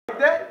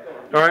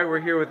All right, we're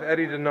here with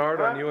Eddie Denard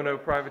on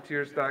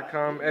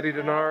UNOprivateers.com. Eddie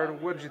Denard,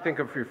 what did you think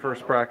of your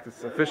first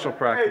practice, official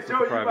practice with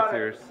the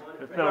Privateers?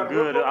 It felt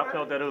good. I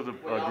felt that it was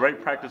a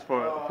great practice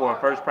for our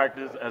first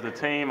practice as a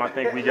team. I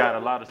think we got a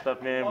lot of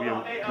stuff in. We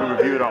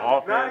reviewed our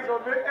offense,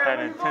 had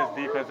an intense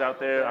defense out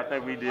there. I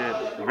think we did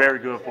very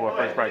good for our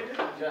first practice.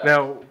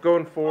 Now,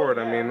 going forward,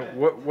 I mean,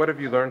 what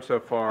have you learned so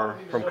far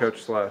from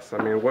Coach Sless? I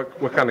mean,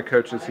 what kind of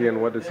coach is he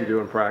and what does he do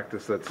in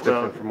practice that's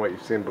different from what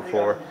you've seen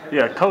before?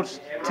 Yeah, Coach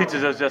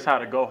teaches us just how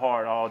to go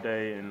hard all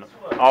day and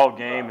all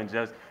game, and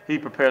just he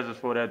prepares us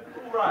for that.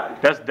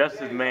 That's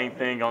his main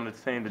thing on the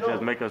team, to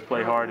just make us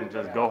play hard and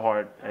just go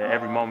hard at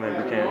every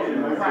moment we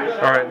can.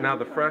 All right, now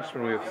the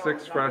freshmen, we have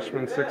 6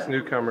 freshmen, 6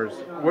 newcomers.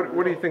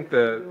 What do you think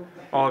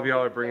all of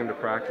y'all are bringing to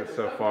practice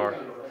so far?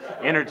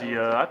 Energy.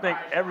 I think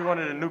every one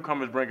of the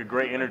newcomers bring a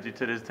great energy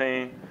to this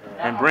team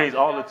and brings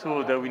all the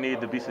tools that we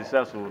need to be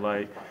successful.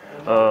 Like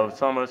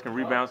some of us can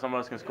rebound, some of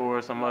us can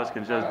score, some of us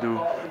can just do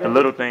the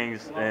little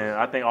things, and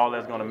I think all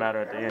that's going to matter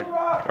at the end.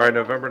 All right,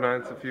 November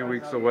 9th, a few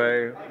weeks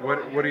away.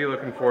 What are you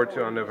looking forward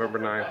to on November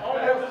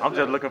 9th? I'm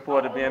just looking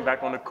forward to being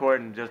back on the court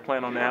and just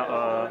playing on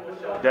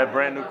that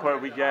brand new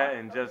court we got,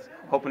 and just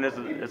hoping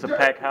it's a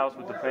packed house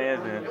with the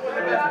fans and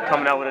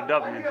coming out with a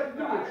W.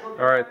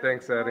 All right,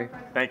 thanks, Eddie.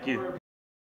 Thank you.